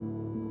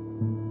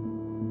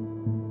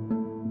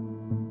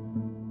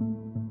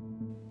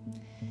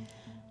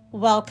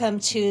Welcome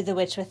to the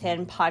Witch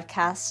Within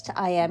podcast.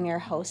 I am your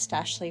host,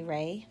 Ashley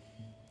Ray.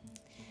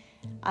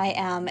 I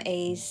am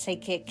a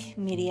psychic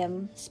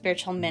medium,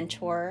 spiritual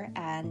mentor,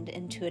 and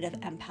intuitive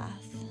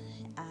empath.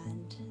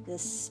 And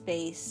this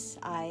space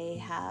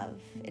I have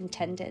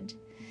intended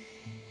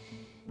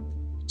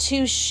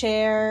to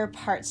share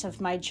parts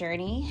of my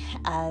journey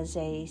as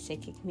a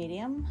psychic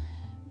medium,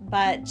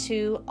 but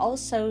to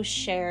also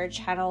share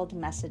channeled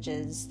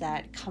messages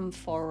that come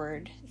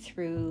forward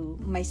through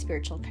my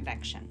spiritual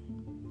connection.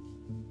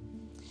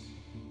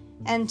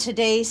 And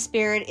today,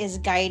 Spirit is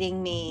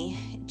guiding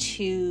me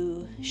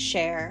to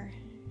share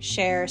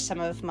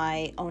some of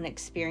my own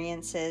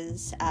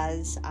experiences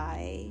as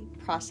I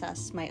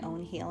process my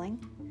own healing.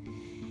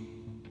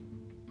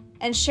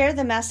 And share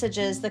the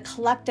messages, the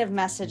collective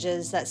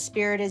messages that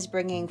Spirit is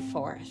bringing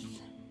forth.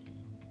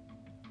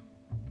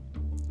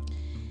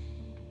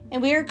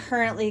 And we are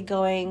currently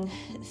going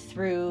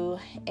through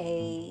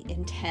an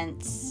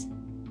intense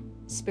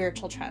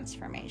spiritual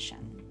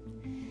transformation.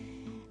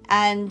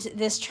 And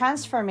this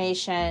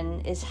transformation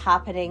is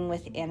happening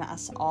within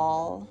us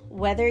all,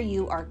 whether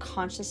you are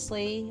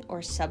consciously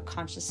or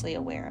subconsciously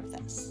aware of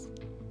this.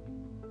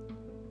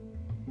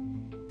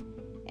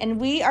 And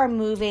we are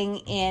moving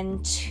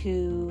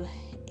into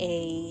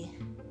a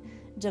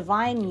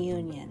divine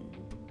union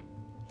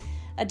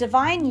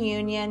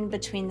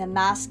between the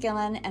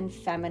masculine and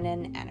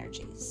feminine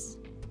energies.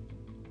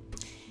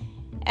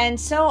 And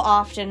so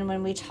often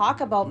when we talk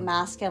about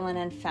masculine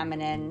and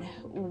feminine,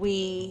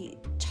 we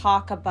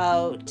talk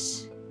about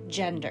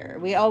gender.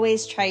 We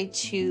always try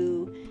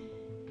to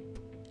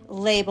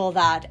label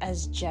that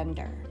as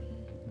gender.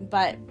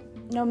 But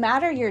no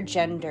matter your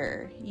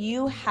gender,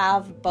 you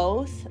have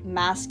both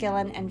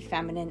masculine and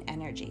feminine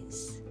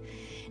energies.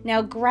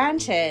 Now,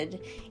 granted,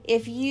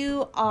 if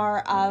you are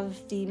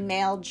of the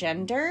male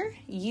gender,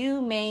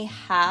 you may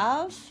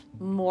have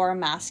more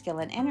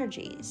masculine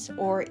energies,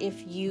 or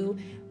if you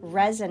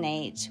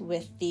resonate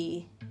with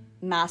the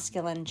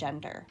masculine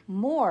gender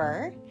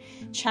more,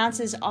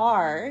 chances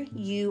are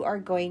you are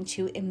going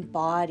to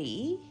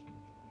embody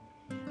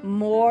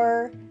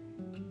more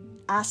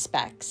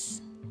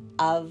aspects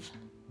of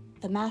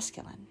the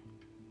masculine.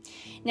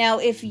 Now,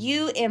 if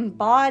you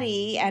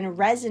embody and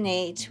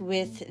resonate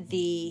with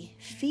the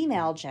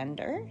female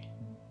gender,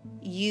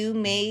 you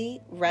may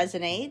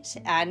resonate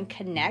and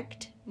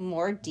connect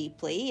more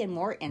deeply and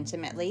more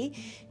intimately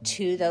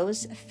to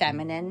those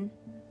feminine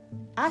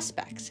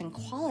aspects and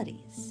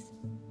qualities.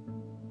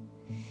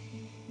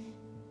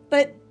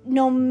 But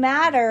no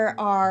matter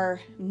our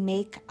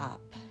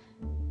makeup,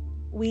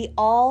 we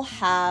all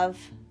have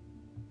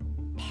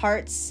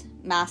parts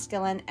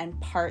masculine and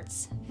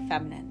parts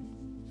feminine.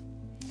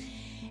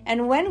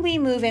 And when we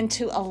move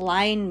into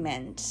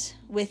alignment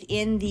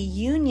within the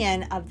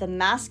union of the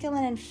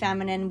masculine and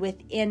feminine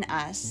within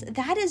us,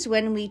 that is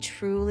when we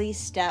truly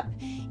step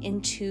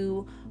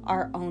into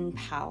our own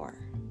power.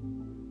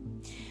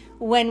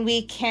 When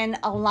we can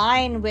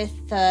align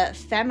with the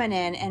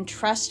feminine and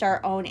trust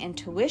our own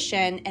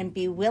intuition and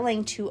be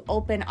willing to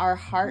open our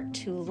heart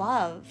to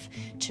love,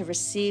 to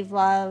receive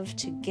love,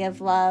 to give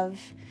love,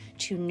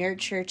 to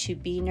nurture, to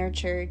be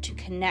nurtured, to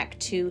connect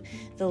to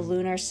the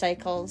lunar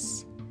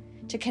cycles,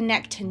 to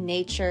connect to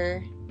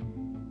nature,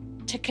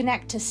 to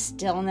connect to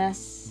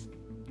stillness,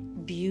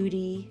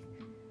 beauty,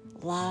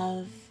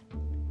 love,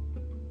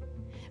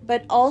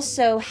 but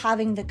also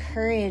having the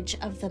courage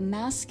of the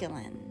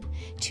masculine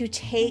to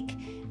take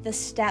the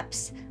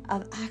steps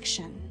of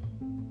action,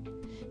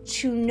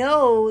 to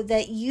know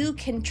that you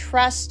can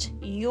trust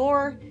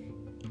your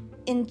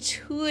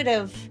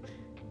intuitive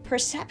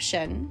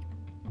perception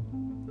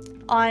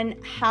on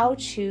how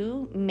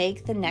to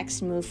make the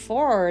next move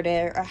forward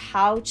or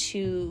how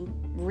to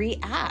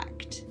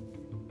react.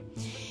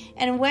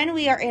 And when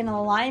we are in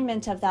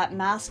alignment of that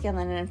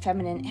masculine and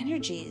feminine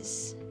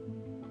energies,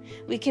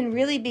 we can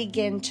really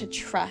begin to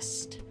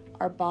trust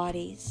our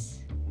bodies,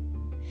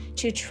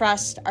 to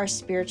trust our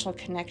spiritual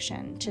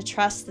connection, to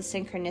trust the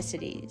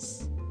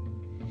synchronicities,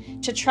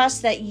 to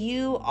trust that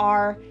you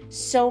are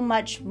so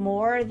much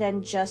more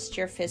than just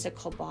your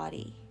physical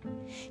body.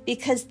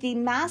 Because the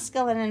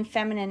masculine and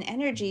feminine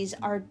energies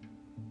are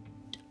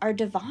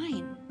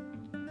divine.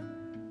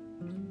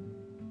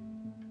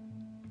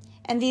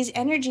 And these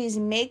energies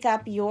make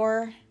up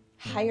your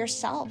higher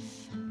self.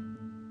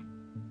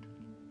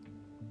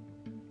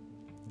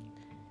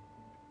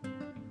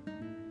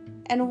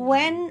 And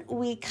when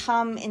we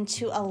come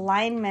into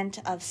alignment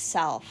of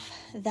self,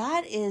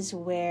 that is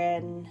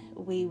when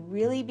we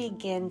really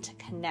begin to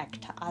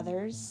connect to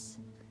others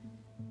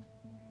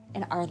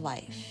in our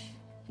life,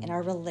 in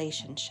our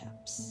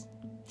relationships.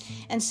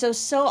 And so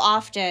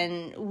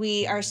often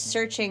we are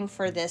searching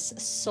for this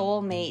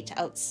soulmate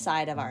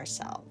outside of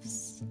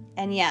ourselves.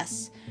 And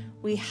yes,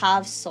 we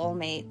have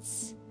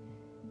soulmates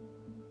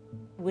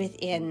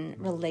within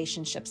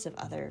relationships of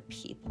other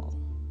people.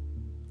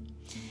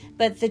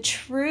 But the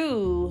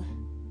true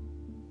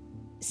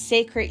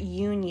sacred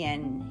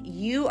union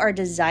you are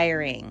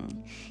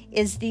desiring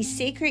is the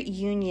sacred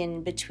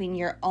union between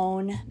your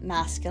own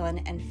masculine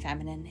and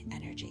feminine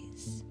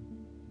energies.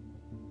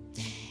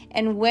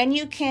 And when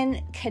you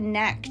can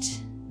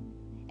connect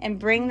and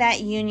bring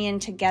that union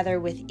together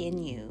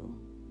within you,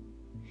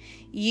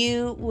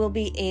 you will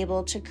be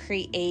able to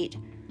create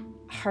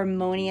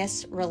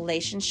harmonious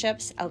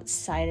relationships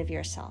outside of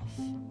yourself.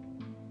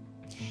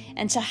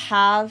 And to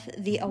have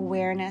the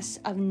awareness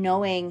of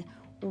knowing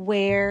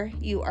where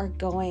you are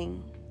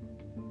going.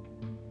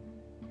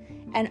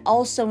 And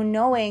also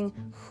knowing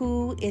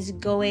who is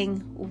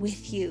going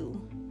with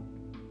you.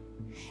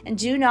 And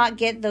do not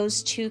get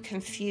those two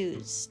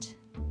confused.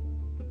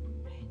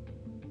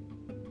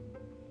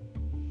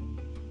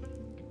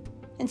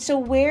 And so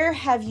where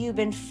have you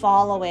been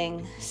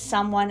following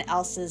someone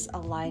else's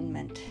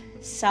alignment,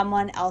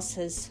 someone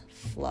else's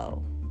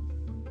flow?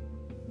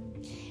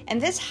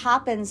 And this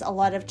happens a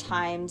lot of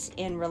times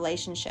in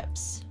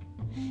relationships.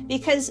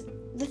 Because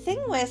the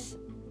thing with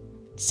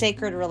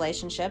sacred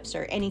relationships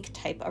or any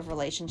type of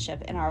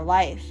relationship in our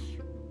life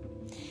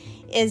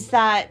is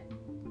that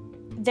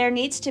there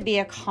needs to be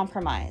a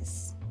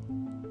compromise.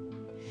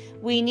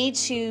 We need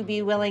to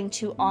be willing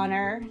to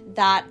honor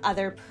that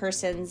other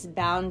person's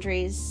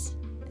boundaries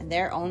and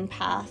their own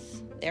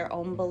path, their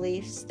own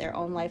beliefs, their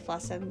own life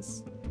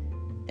lessons,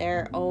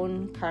 their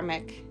own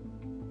karmic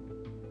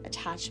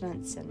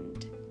attachments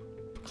and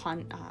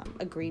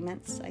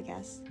agreements, I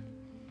guess.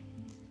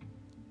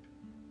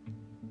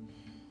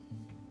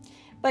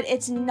 But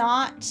it's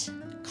not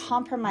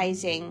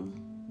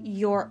compromising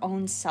your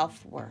own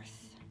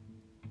self-worth.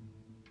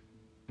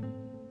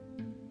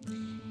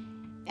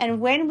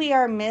 And when we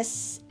are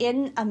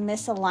in a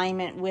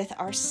misalignment with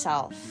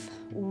ourself,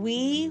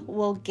 we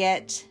will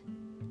get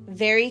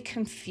very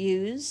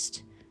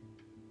confused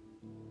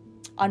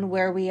on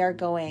where we are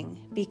going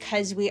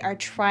because we are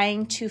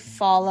trying to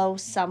follow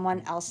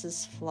someone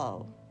else's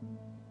flow,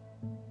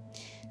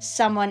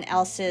 someone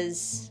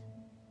else's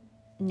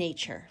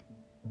nature.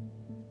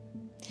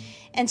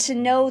 And to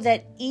know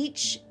that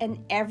each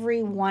and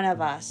every one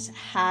of us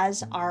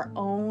has our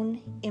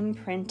own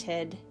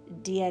imprinted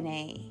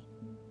DNA.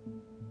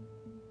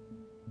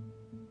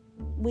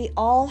 We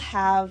all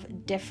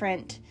have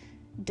different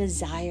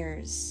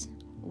desires,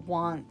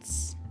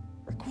 wants,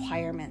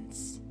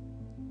 requirements.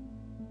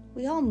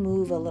 We all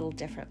move a little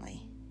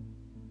differently.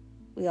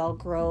 We all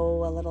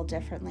grow a little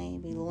differently.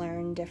 We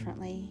learn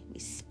differently. We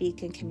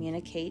speak and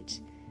communicate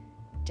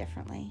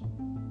differently.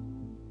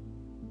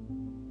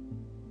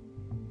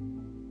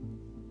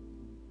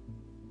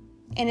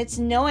 And it's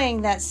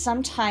knowing that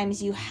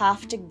sometimes you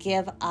have to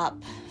give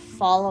up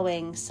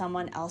following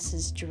someone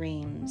else's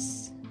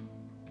dreams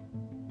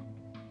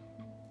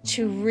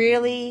to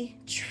really,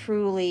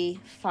 truly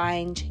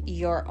find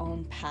your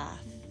own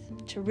path,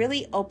 to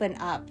really open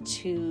up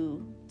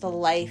to the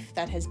life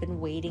that has been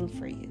waiting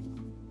for you.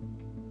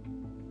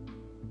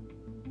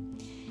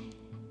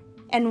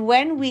 And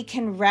when we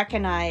can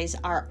recognize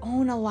our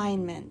own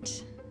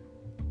alignment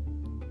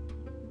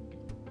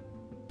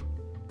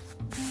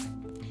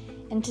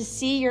and to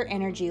see your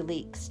energy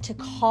leaks, to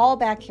call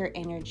back your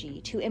energy,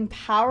 to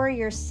empower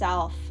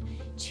yourself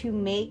to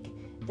make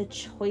the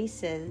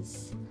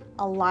choices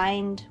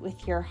aligned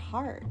with your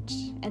heart,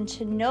 and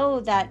to know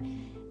that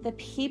the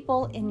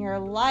people in your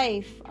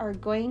life are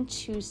going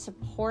to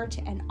support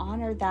and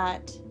honor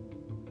that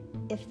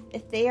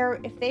if they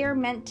are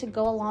meant to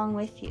go along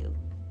with you.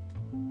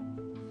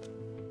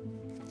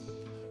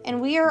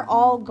 And we are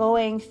all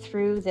going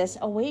through this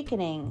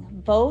awakening.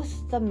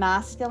 Both the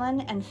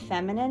masculine and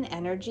feminine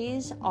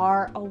energies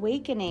are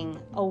awakening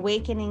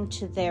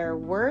to their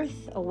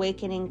worth,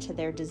 awakening to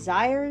their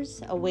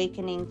desires,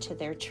 awakening to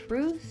their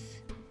truth.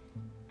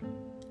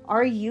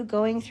 Are you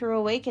going through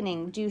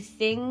awakening? Do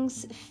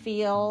things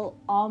feel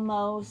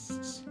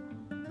almost,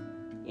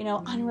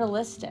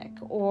 unrealistic?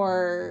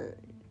 Or,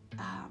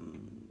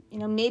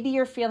 maybe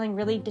you're feeling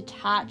really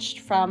detached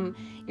from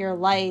your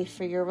life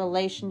or your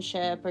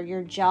relationship or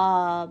your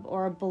job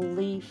or a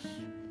belief.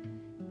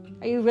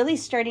 Are you really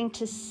starting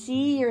to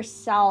see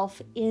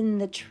yourself in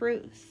the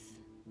truth?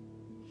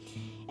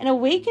 And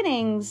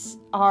awakenings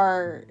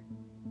are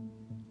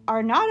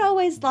not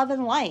always love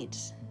and light.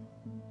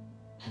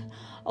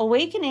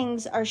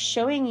 Awakenings are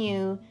showing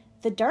you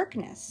the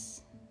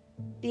darkness.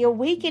 The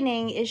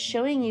awakening is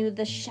showing you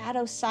the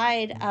shadow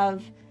side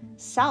of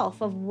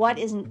self, of what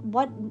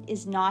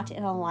is not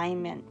in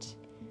alignment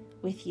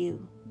with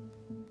you.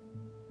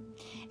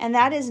 And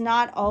that is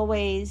not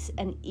always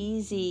an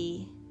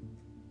easy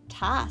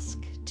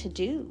task to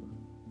do.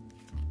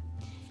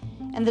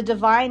 And the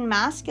divine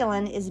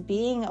masculine is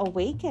being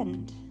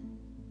awakened.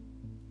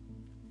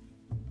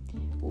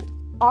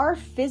 Our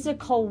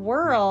physical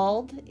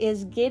world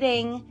is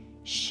getting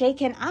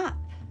shaken up.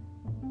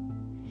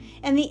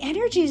 And the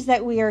energies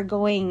that we are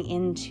going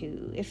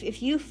into,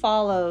 if you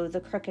follow the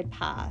crooked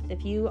path,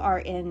 if you are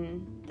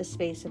in the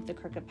space of the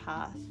crooked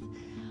path,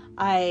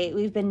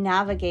 we've been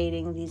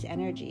navigating these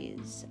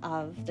energies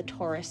of the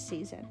Taurus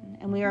season,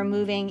 and we are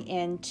moving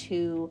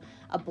into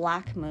a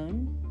black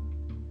moon,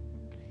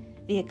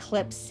 the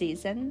eclipse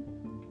season.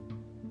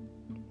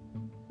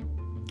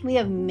 We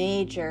have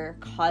major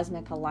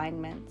cosmic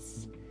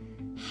alignments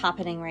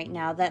happening right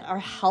now that are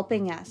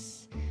helping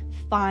us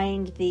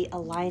find the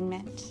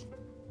alignment.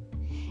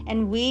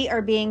 And we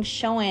are being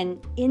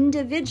shown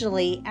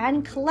individually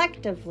and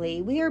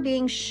collectively, we are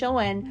being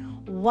shown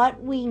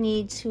what we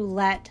need to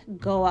let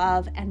go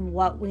of and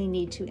what we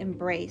need to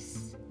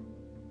embrace.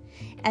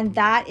 And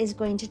that is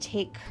going to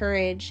take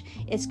courage.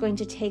 It's going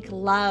to take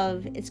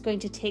love. It's going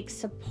to take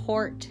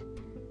support.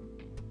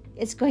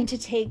 It's going to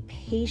take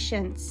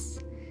patience,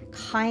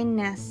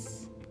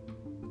 kindness.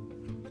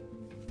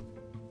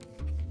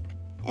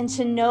 And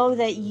to know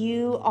that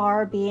you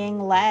are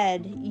being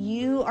led,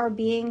 you are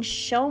being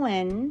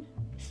shown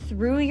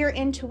through your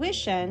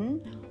intuition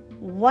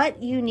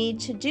what you need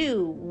to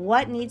do,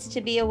 what needs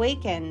to be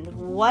awakened,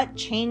 what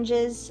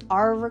changes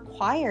are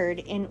required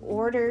in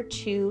order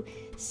to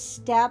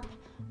step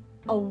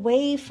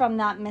away from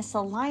that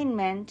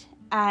misalignment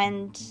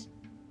and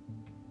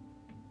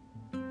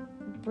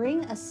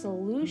bring a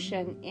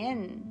solution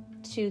in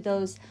to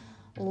those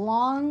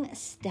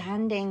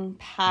long-standing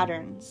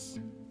patterns,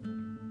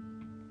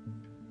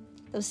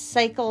 those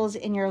cycles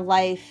in your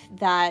life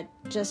that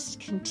just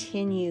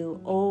continue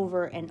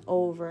over and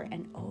over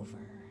and over.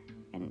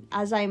 And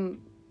as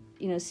I'm,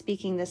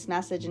 speaking this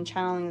message and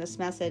channeling this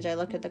message, I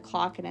look at the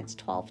clock and it's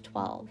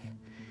 12:12.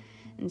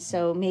 And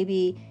so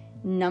maybe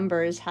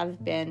numbers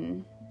have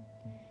been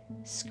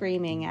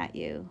screaming at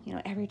you.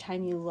 Every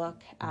time you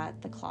look at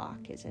the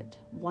clock, is it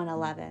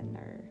 1:11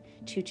 or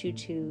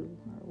 2:22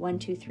 or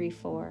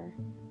 1:234?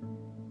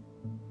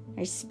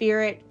 Our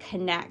spirit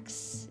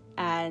connects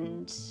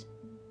and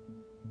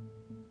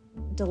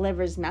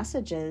delivers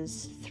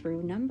messages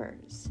through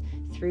numbers,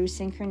 through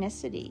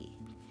synchronicity,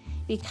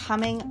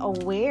 becoming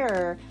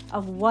aware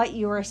of what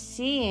you're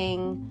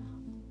seeing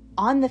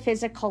on the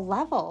physical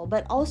level,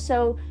 but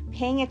also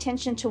paying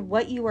attention to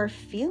what you are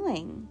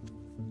feeling.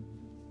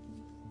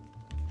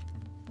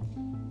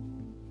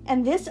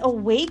 And this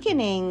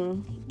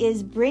awakening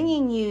is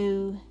bringing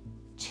you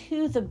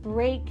to the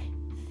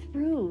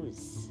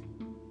breakthroughs.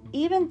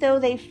 Even though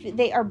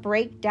they are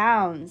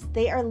breakdowns,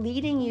 they are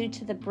leading you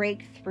to the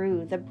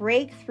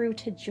breakthrough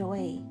to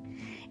joy.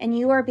 And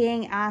you are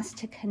being asked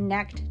to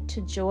connect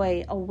to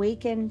joy,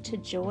 awaken to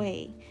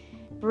joy.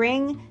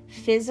 Bring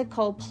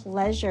physical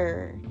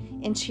pleasure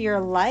into your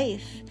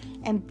life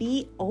and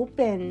be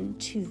open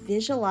to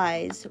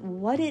visualize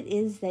what it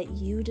is that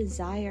you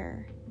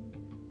desire.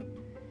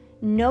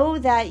 Know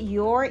that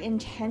your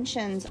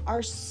intentions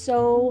are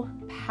so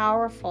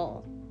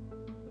powerful.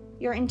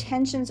 Your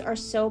intentions are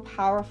so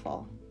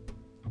powerful.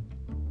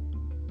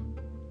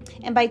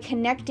 And by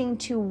connecting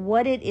to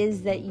what it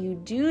is that you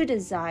do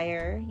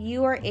desire,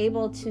 you are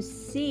able to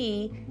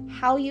see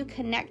how you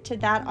connect to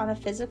that on a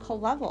physical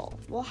level.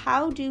 Well,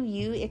 how do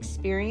you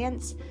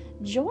experience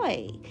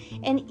joy?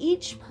 And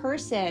each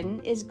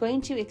person is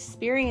going to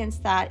experience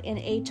that in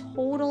a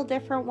total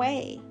different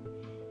way.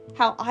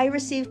 How I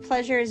receive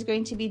pleasure is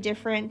going to be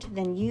different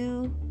than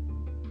you.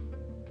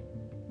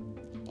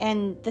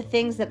 And the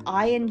things that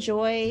I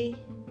enjoy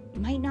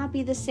might not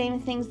be the same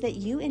things that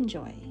you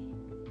enjoy.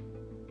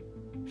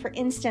 For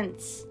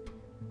instance,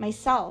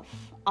 myself,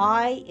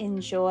 I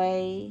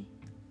enjoy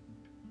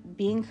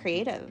being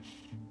creative.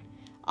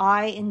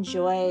 I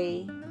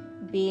enjoy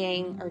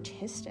being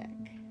artistic.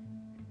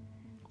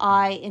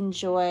 I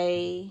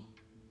enjoy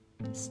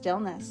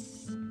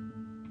stillness,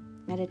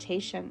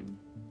 meditation,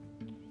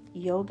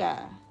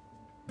 yoga,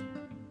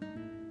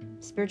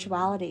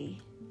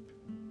 spirituality.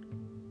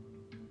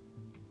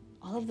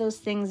 All of those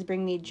things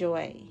bring me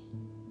joy.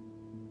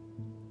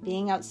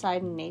 Being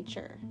outside in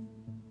nature.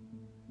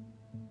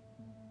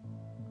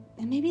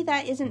 And maybe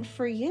that isn't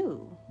for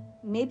you.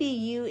 Maybe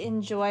you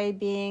enjoy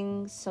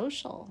being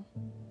social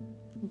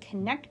and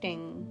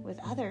connecting with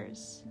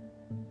others,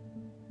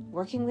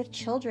 working with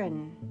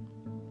children,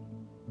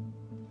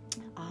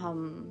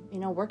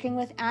 working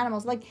with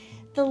animals. Like,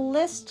 the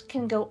list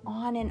can go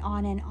on and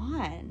on and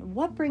on.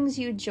 What brings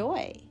you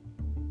joy?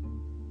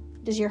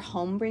 Does your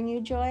home bring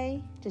you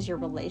joy? Does your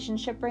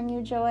relationship bring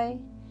you joy?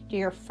 Do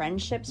your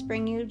friendships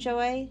bring you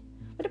joy?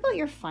 What about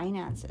your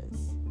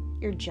finances,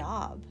 your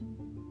job,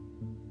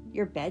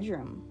 your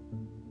bedroom,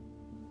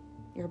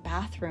 your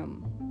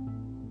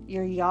bathroom,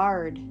 your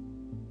yard,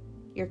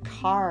 your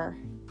car,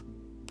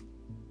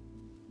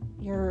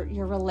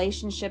 your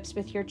relationships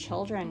with your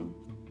children,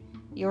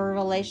 your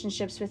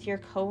relationships with your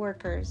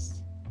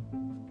coworkers,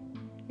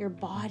 your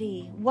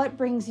body? What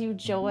brings you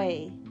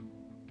joy?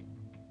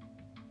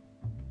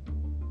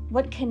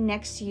 What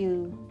connects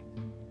you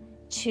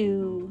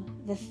to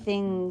the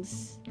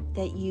things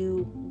that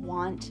you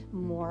want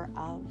more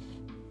of?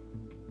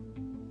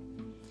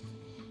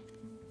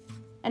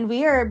 And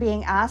we are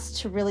being asked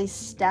to really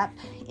step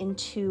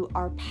into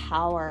our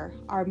power,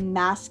 our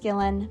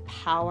masculine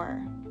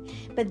power.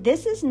 But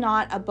this is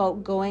not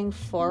about going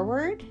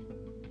forward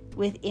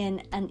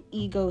within an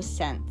ego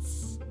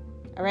sense.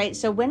 All right,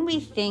 so when we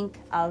think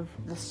of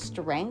the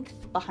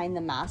strength behind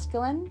the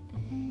masculine,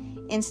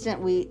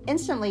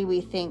 instantly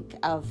we think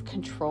of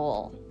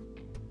control,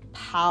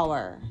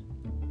 power,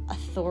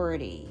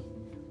 authority,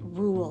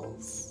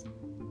 rules,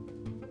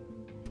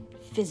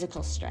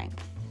 physical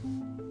strength.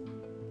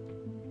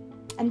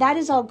 And that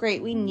is all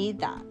great. We need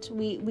that.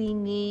 We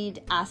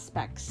need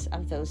aspects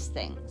of those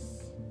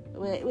things.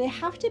 We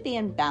have to be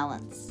in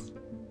balance.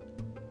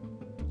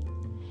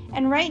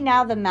 And right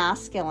now, the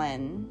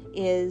masculine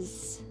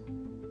is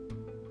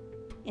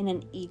in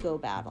an ego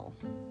battle.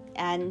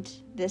 And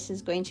this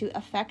is going to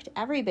affect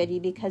everybody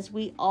because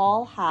we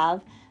all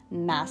have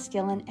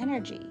masculine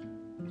energy.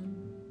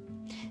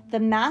 The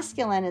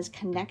masculine is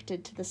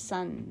connected to the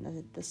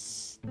sun,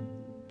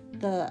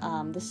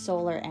 the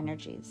solar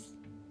energies.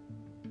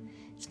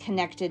 It's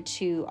connected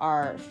to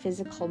our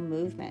physical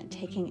movement,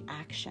 taking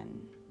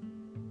action,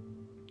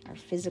 our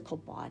physical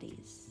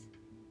bodies,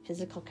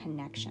 physical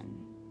connection,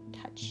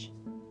 touch.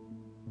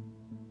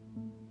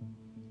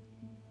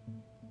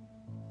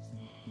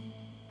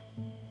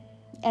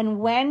 And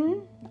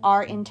when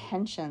our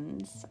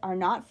intentions are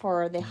not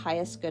for the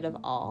highest good of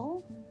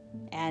all,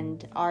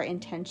 and our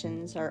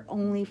intentions are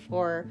only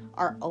for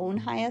our own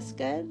highest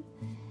good,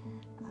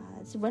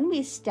 it's when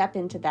we step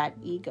into that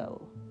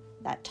ego,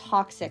 that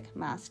toxic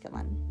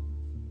masculine.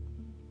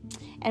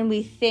 And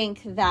we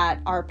think that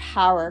our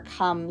power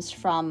comes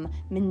from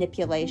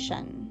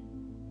manipulation,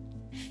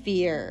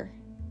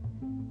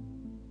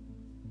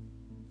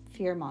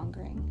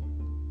 fear-mongering,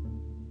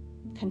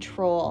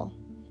 control.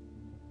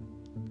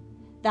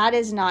 That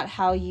is not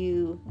how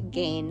you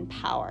gain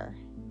power.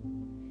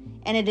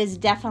 And it is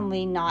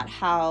definitely not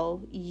how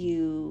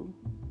you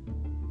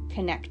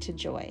connect to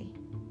joy.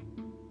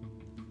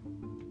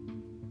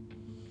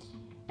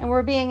 And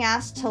we're being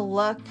asked to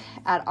look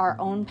at our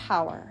own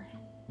power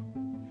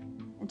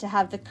and to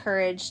have the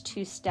courage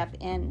to step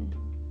in.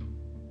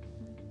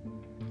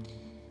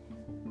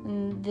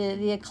 And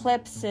the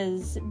eclipse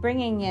is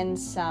bringing in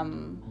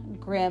some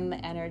grim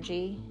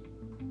energy,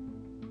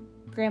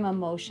 grim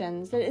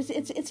emotions.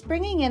 It's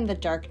bringing in the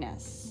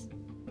darkness.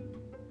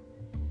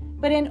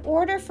 But in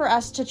order for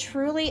us to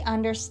truly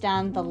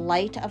understand the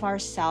light of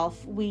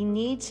ourself, we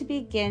need to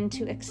begin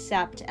to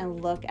accept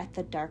and look at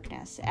the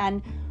darkness.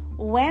 And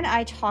when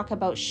I talk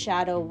about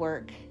shadow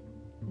work,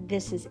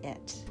 this is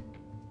it.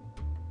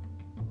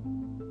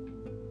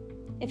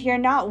 If you're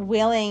not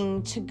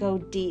willing to go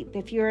deep,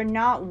 if you're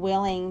not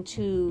willing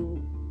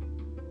to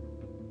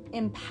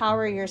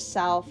empower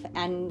yourself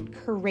and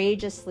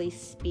courageously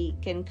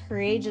speak and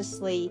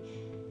courageously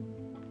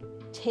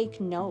take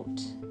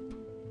note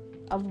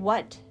of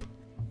what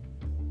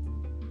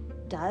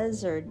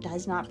does or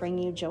does not bring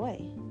you joy.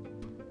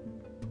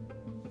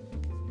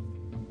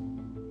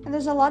 And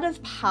there's a lot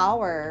of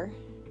power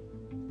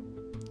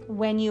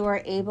when you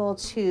are able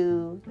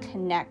to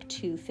connect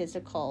to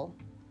physical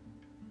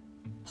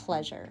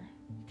pleasure,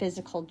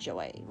 physical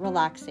joy,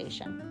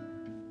 relaxation.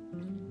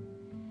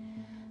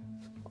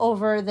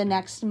 Over the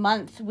next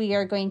month, we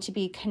are going to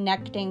be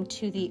connecting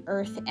to the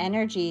earth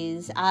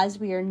energies as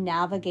we are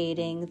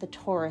navigating the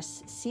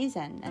Taurus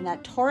season. And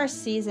that Taurus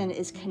season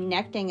is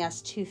connecting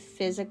us to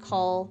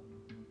physical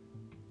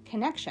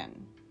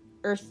connection,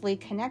 earthly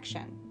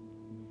connection,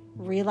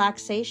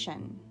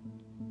 relaxation,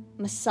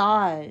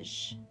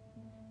 massage,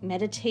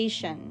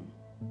 meditation,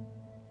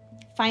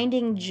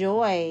 finding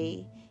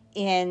joy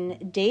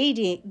in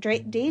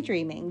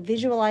daydreaming,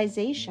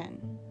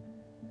 visualization,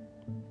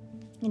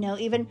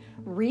 even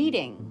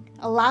reading,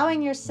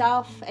 allowing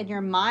yourself and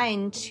your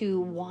mind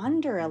to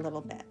wander a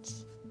little bit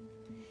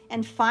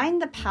and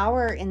find the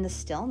power in the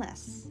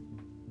stillness.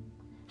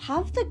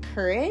 Have the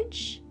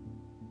courage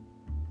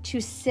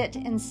to sit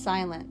in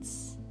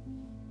silence.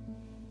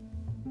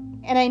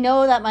 And I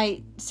know that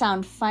might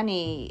sound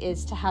funny,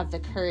 is to have the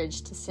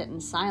courage to sit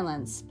in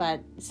silence, but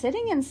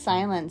sitting in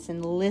silence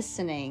and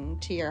listening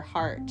to your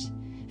heart,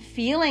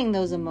 feeling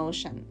those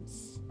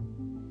emotions,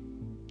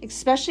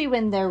 especially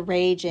when they're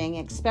raging,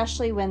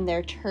 especially when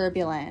they're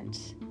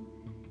turbulent,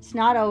 it's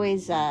not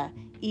always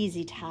an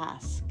easy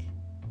task.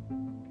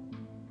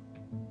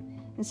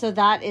 And so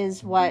that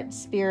is what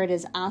Spirit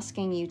is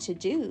asking you to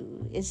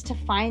do, is to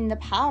find the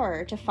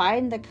power, to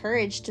find the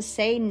courage to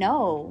say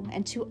no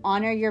and to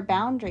honor your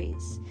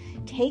boundaries.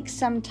 Take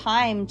some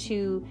time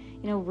to,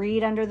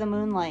 read under the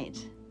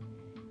moonlight.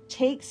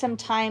 Take some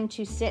time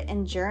to sit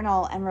and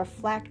journal and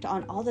reflect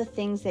on all the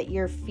things that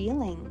you're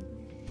feeling,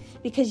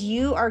 because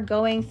you are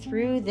going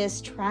through this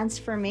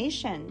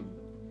transformation,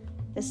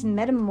 this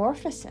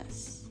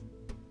metamorphosis.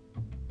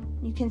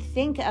 You can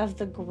think of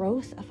the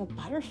growth of a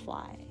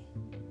butterfly.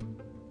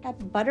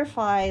 That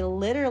butterfly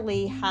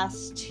literally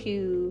has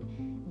to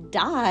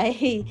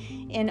die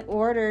in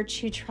order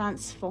to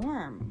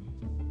transform.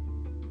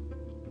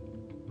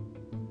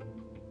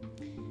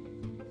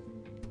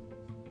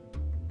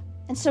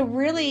 And so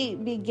really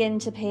begin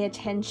to pay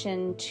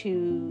attention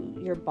to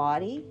your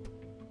body.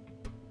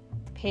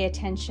 Pay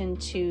attention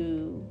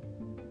to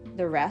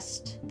the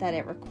rest that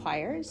it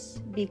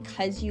requires,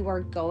 because you are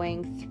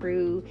going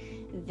through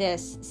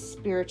this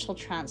spiritual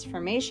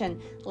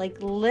transformation.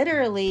 Like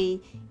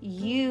literally,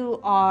 you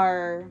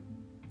are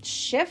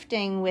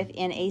shifting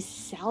within a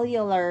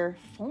cellular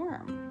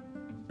form.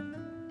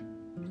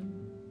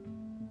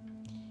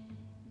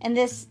 And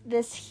this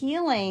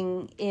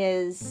healing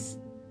is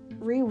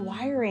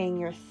rewiring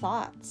your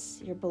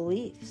thoughts, your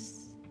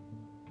beliefs,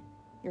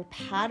 your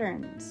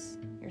patterns,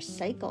 your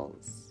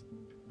cycles.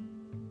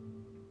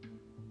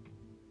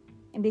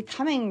 And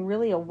becoming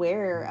really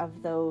aware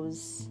of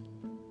those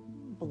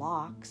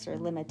blocks or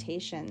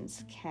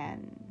limitations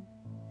can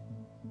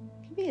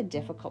be a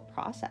difficult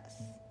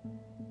process.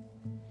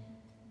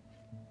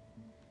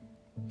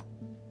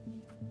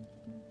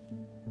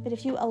 But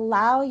if you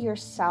allow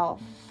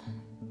yourself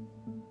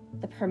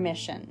the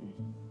permission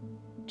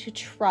to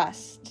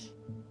trust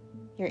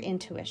your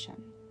intuition,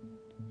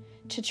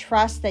 to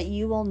trust that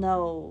you will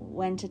know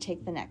when to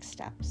take the next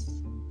steps,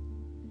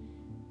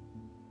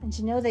 and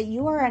to know that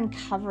you are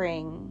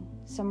uncovering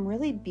some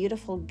really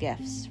beautiful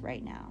gifts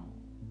right now.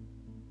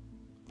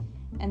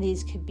 And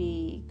these could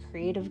be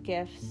creative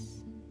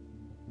gifts,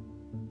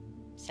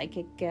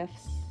 psychic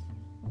gifts,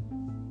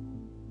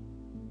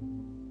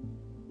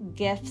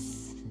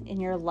 gifts in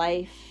your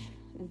life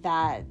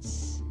that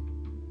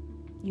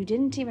you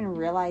didn't even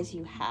realize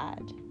you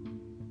had.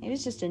 It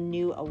was just a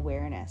new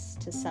awareness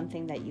to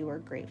something that you were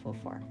grateful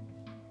for.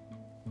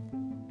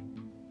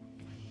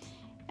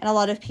 And a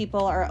lot of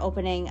people are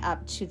opening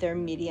up to their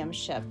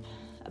mediumship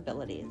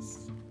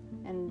abilities.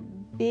 And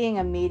being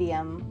a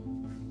medium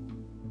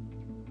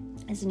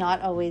is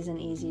not always an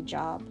easy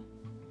job.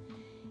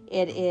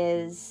 It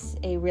is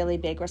a really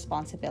big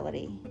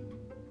responsibility.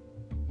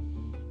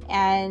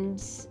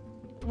 And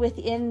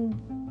within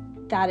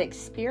that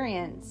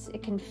experience,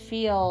 it can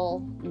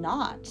feel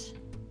not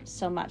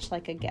so much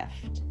like a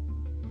gift,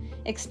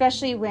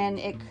 especially when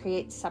it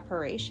creates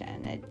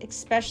separation,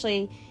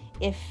 especially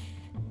if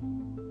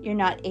you're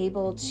not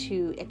able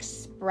to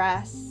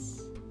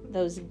express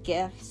those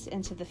gifts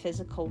into the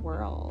physical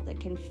world. It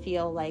can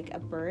feel like a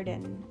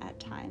burden at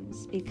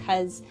times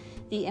because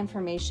the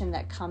information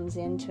that comes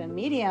into a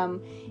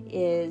medium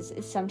is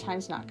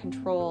sometimes not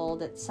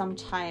controlled. It's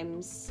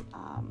sometimes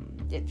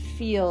it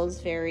feels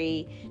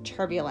very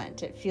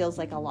turbulent. It feels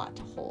like a lot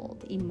to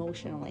hold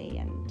emotionally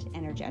and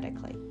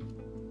energetically.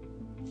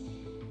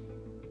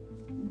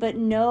 But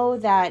know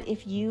that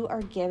if you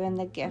are given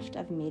the gift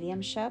of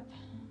mediumship,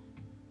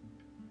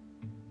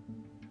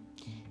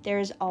 there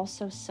is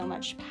also so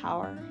much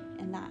power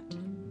in that.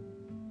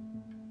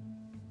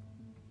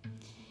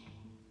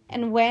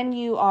 And when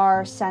you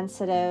are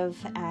sensitive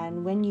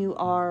and when you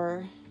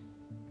are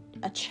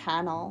a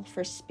channel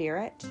for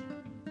spirit,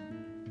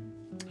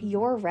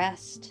 your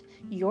rest,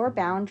 your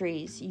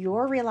boundaries,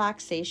 your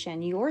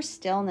relaxation, your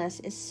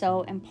stillness is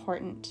so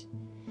important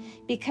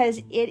because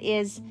it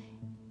is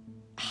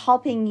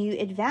helping you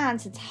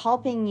advance. It's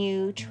helping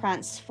you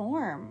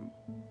transform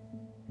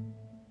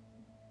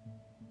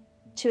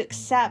to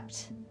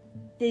accept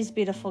these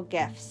beautiful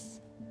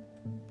gifts.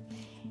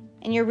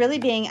 And you're really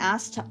being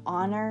asked to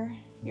honor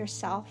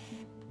yourself.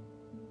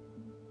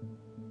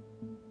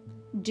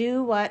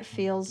 Do what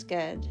feels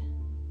good.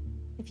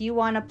 If you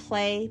want to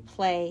play,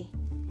 play.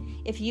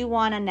 If you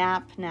want to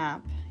nap,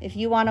 nap. If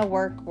you want to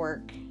work,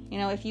 work.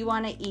 If you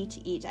want to eat,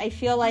 eat. I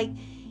feel like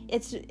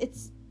it's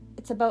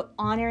about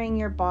honoring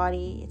your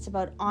body. It's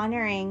about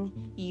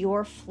honoring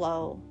your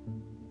flow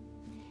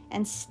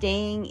and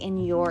staying in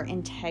your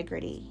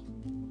integrity.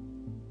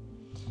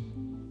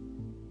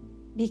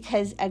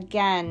 Because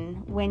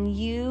again, when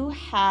you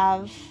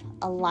have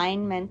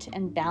alignment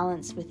and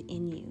balance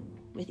within you,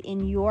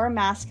 within your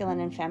masculine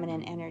and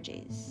feminine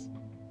energies,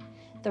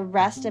 the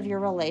rest of your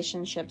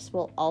relationships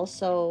will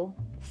also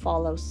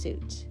follow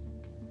suit.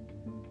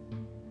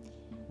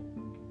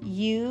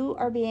 You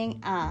are being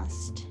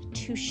asked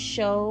to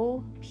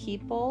show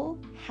people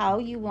how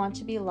you want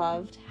to be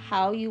loved,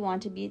 how you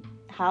want to be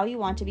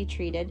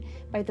treated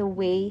by the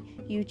way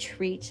you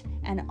treat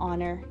and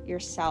honor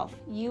yourself.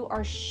 You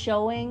are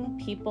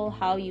showing people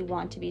how you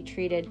want to be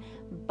treated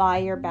by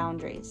your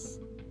boundaries.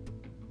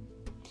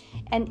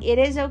 And it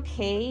is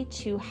okay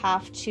to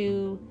have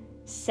to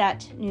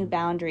set new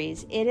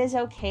boundaries. It is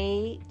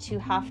okay to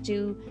have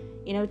to,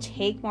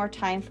 take more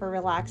time for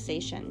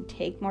relaxation,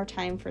 take more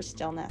time for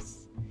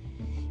stillness,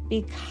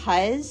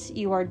 because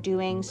you are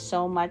doing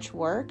so much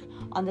work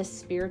on the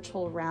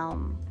spiritual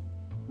realm.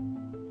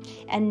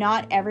 And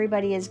not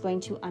everybody is going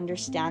to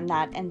understand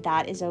that, and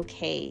that is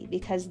okay,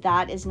 because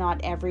that is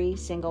not every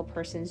single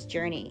person's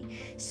journey.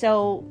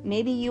 So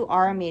maybe you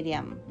are a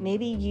medium.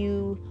 Maybe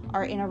you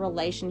are in a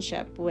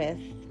relationship with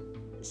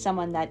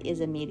someone that is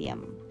a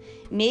medium.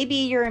 Maybe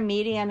you're a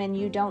medium and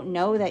you don't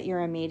know that you're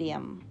a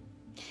medium.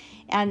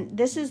 And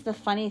this is the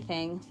funny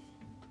thing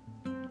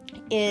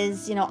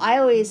is, I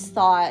always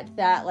thought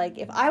that,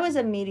 if I was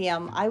a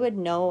medium, I would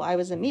know I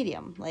was a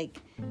medium. I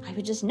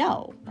would just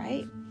know,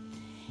 right?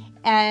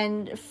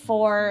 And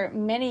for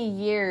many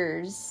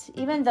years,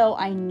 even though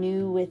I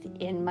knew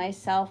within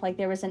myself,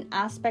 there was an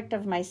aspect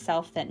of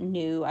myself that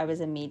knew I was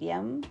a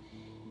medium.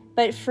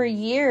 But for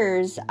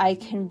years, I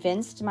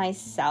convinced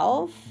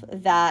myself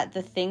that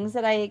the things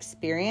that I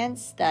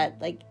experienced,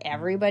 that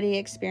everybody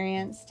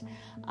experienced,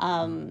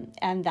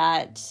 and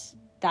that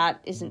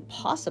isn't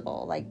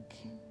possible.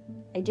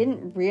 I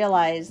didn't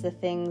realize the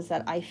things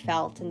that I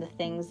felt and the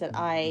things that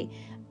I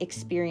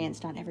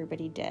experienced, not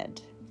everybody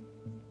did.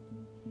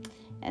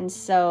 And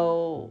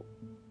so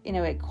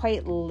it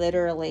quite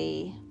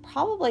literally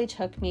probably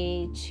took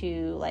me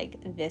to like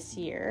this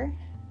year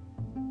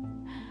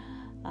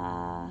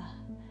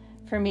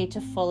for me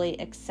to fully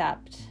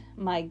accept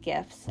my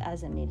gifts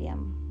as a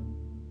medium.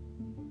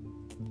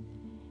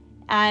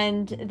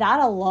 And that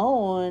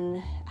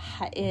alone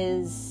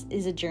is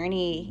a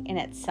journey in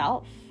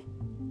itself.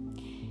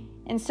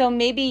 And so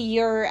maybe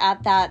you're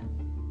at that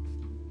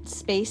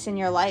space in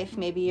your life.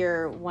 Maybe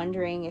you're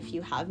wondering if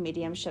you have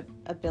mediumship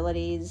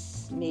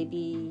abilities.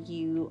 Maybe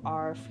you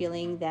are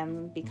feeling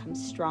them become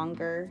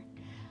stronger.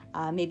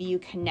 Maybe you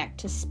connect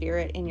to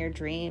spirit in your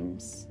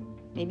dreams.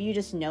 Maybe you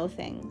just know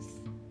things.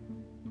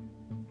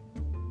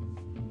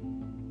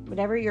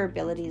 Whatever your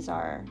abilities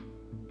are,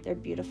 they're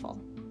beautiful.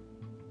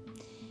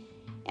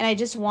 And I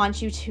just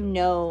want you to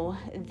know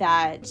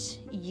that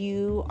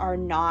you are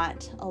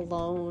not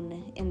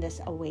alone in this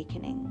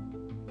awakening.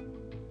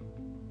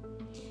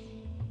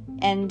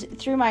 And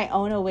through my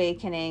own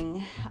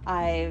awakening,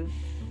 I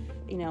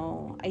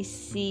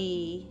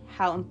see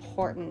how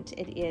important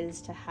it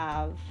is to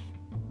have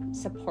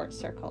support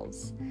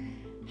circles,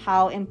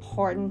 how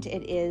important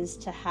it is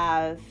to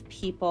have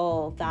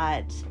people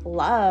that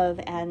love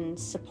and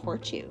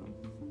support you.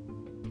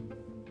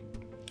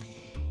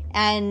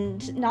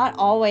 And not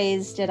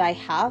always did I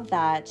have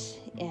that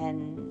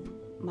in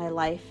my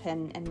life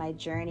and my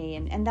journey.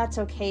 And that's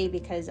okay,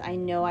 because I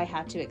know I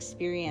had to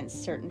experience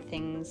certain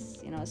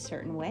things, a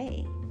certain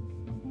way.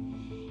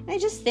 And I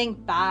just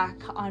think back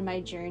on my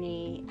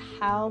journey,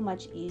 how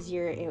much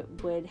easier it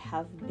would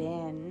have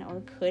been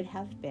or could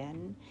have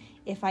been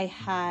if I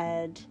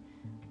had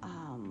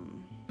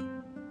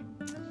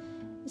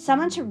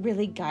someone to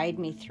really guide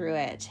me through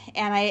it.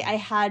 And I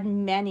had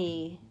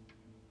many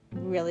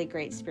really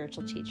great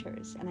spiritual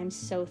teachers, and I'm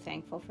so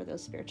thankful for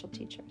those spiritual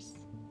teachers.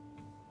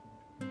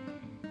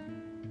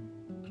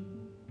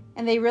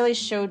 And they really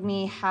showed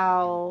me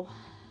how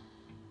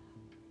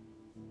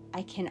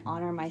I can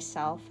honor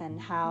myself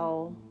and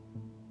how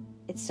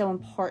it's so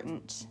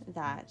important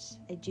that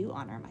I do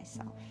honor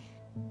myself.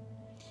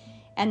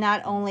 And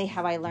not only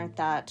have I learned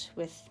that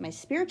with my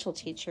spiritual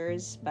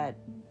teachers, but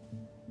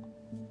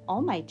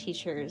all my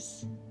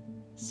teachers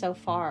so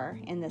far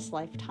in this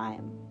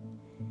lifetime.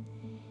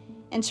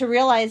 And to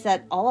realize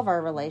that all of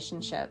our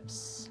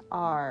relationships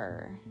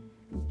are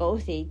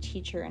both a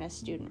teacher and a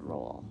student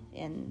role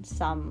in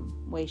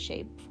some way,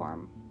 shape,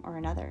 form, or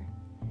another.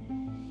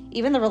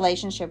 Even the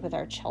relationship with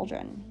our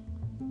children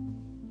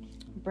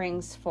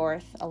brings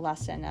forth a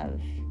lesson of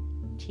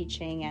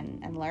teaching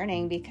and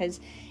learning,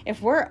 because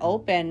if we're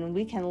open,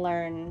 we can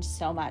learn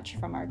so much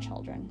from our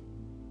children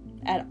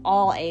at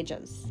all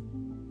ages,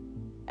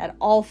 at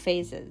all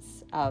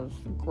phases of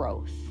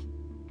growth.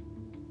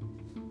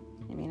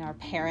 Our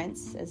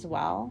parents as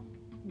well,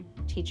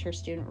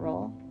 teacher-student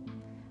role,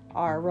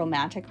 our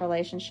romantic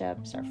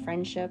relationships, our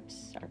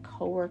friendships, our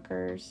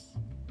coworkers,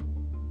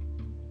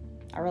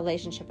 our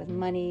relationship with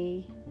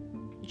money,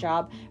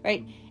 job,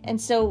 right?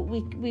 And so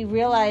we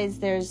realize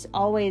there's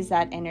always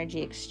that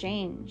energy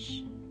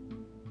exchange.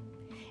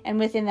 And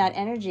within that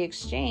energy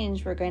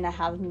exchange, we're going to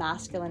have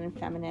masculine and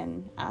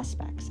feminine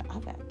aspects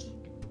of it.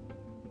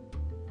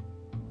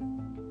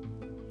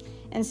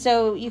 And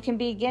so you can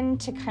begin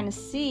to kind of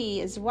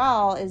see as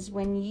well is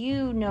when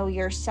you know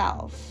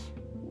yourself,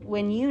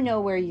 when you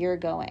know where you're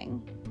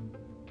going,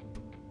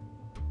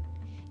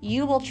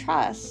 you will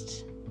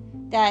trust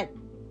that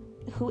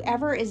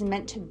whoever is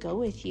meant to go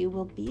with you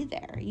will be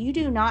there. You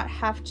do not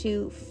have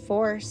to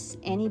force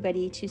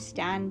anybody to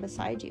stand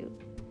beside you.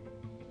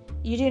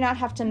 You do not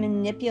have to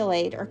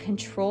manipulate or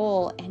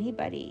control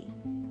anybody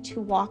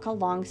to walk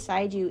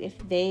alongside you if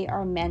they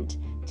are meant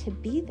to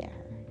be there.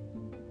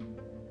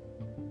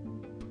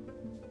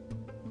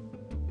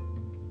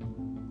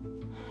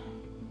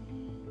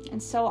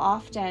 And so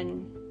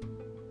often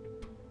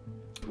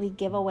we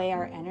give away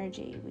our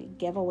energy, we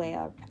give away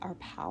our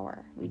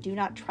power. We do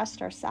not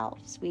trust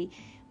ourselves.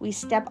 We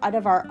step out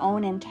of our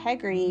own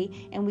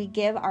integrity and we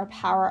give our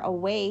power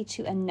away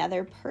to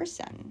another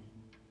person.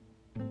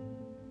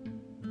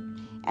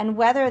 And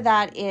whether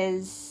that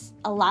is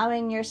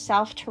allowing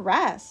yourself to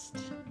rest,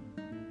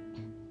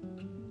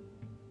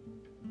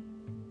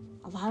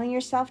 allowing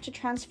yourself to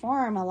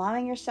transform,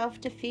 allowing yourself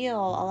to feel,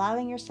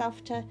 allowing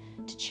yourself to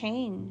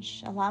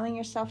change, allowing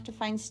yourself to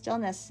find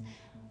stillness.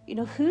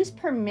 Whose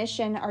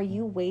permission are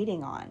you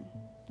waiting on?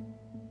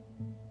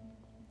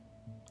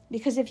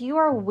 Because if you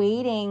are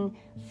waiting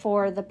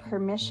for the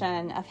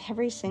permission of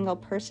every single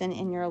person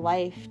in your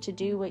life to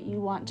do what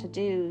you want to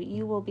do,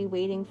 you will be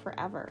waiting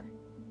forever.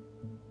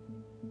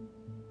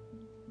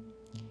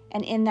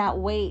 And in that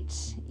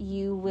wait,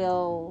 you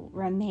will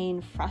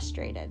remain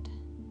frustrated.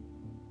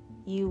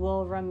 You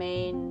will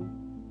remain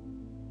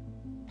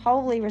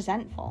probably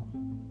resentful,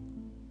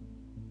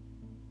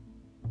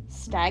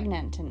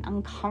 stagnant and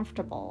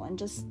uncomfortable and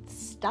just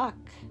stuck,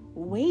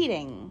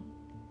 waiting.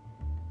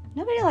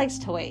 Nobody likes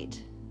to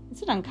wait.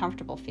 It's an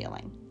uncomfortable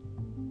feeling.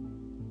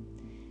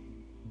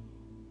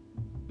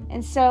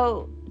 And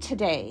so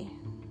today,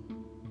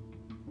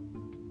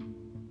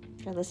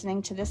 if you're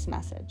listening to this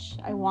message,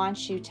 I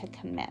want you to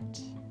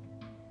commit.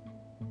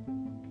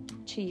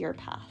 to your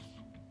path.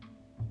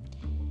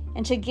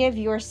 And to give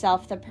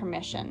yourself the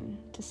permission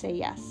to say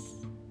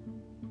yes,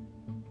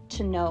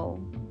 to know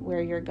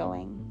where you're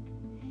going,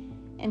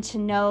 and to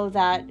know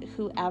that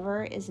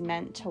whoever is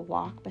meant to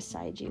walk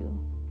beside you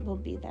will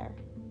be there.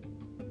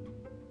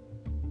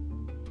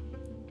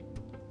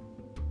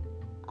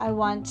 I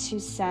want to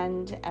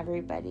send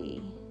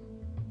everybody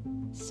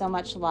so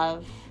much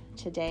love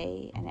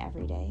today and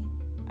every day.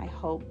 I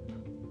hope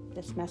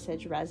this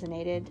message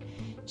resonated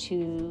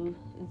to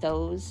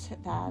those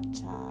that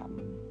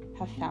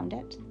have found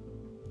it.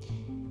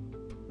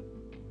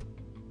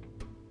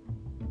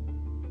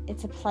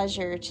 It's a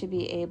pleasure to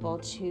be able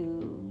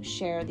to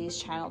share these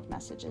channeled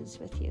messages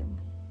with you.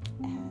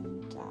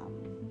 And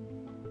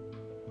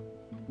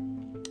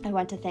I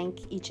want to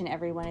thank each and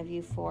every one of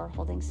you for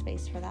holding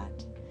space for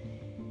that.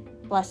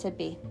 Blessed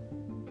be.